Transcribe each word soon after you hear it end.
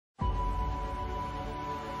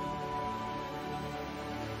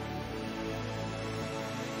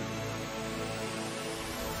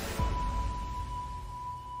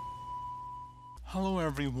Hello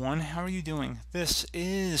everyone, how are you doing? This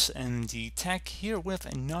is MD Tech here with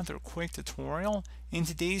another quick tutorial. In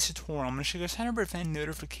today's tutorial, I'm going to show you guys how to prevent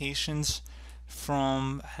notifications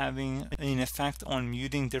from having an effect on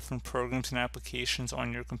muting different programs and applications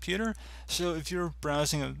on your computer. So if you're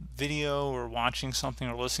browsing a video or watching something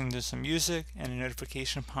or listening to some music and a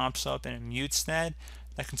notification pops up and it mutes that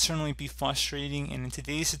can certainly be frustrating. And in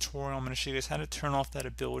today's tutorial, I'm going to show you guys how to turn off that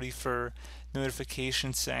ability for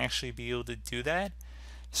notifications to actually be able to do that.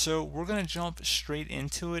 So we're going to jump straight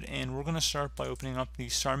into it, and we're going to start by opening up the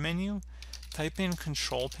start menu. Type in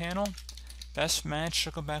control panel. Best match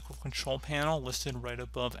should go back with control panel listed right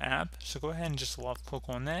above app. So go ahead and just left click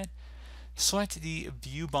on that. Select the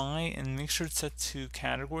view by and make sure it's set to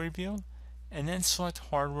category view, and then select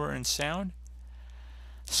hardware and sound.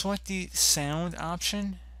 Select the sound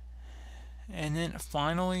option, and then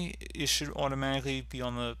finally it should automatically be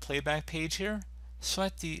on the playback page here.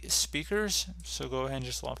 Select the speakers, so go ahead and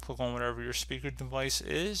just left click on whatever your speaker device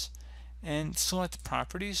is and select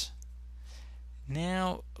properties.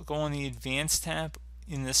 Now go on the advanced tab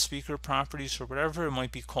in the speaker properties, or whatever it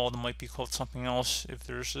might be called. It might be called something else if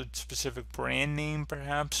there's a specific brand name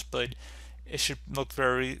perhaps, but it should look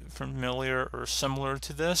very familiar or similar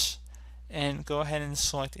to this. And go ahead and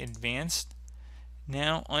select advanced.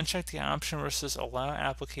 Now uncheck the option where it says allow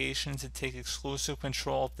applications to take exclusive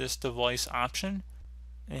control of this device option,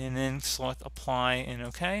 and then select apply and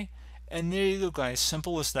OK. And there you go, guys,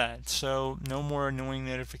 simple as that. So no more annoying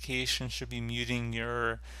notifications should be muting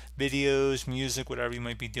your videos, music, whatever you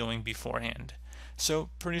might be doing beforehand. So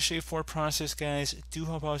pretty straightforward process, guys. Do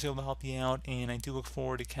hope I was able to help you out, and I do look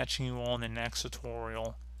forward to catching you all in the next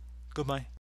tutorial. Goodbye.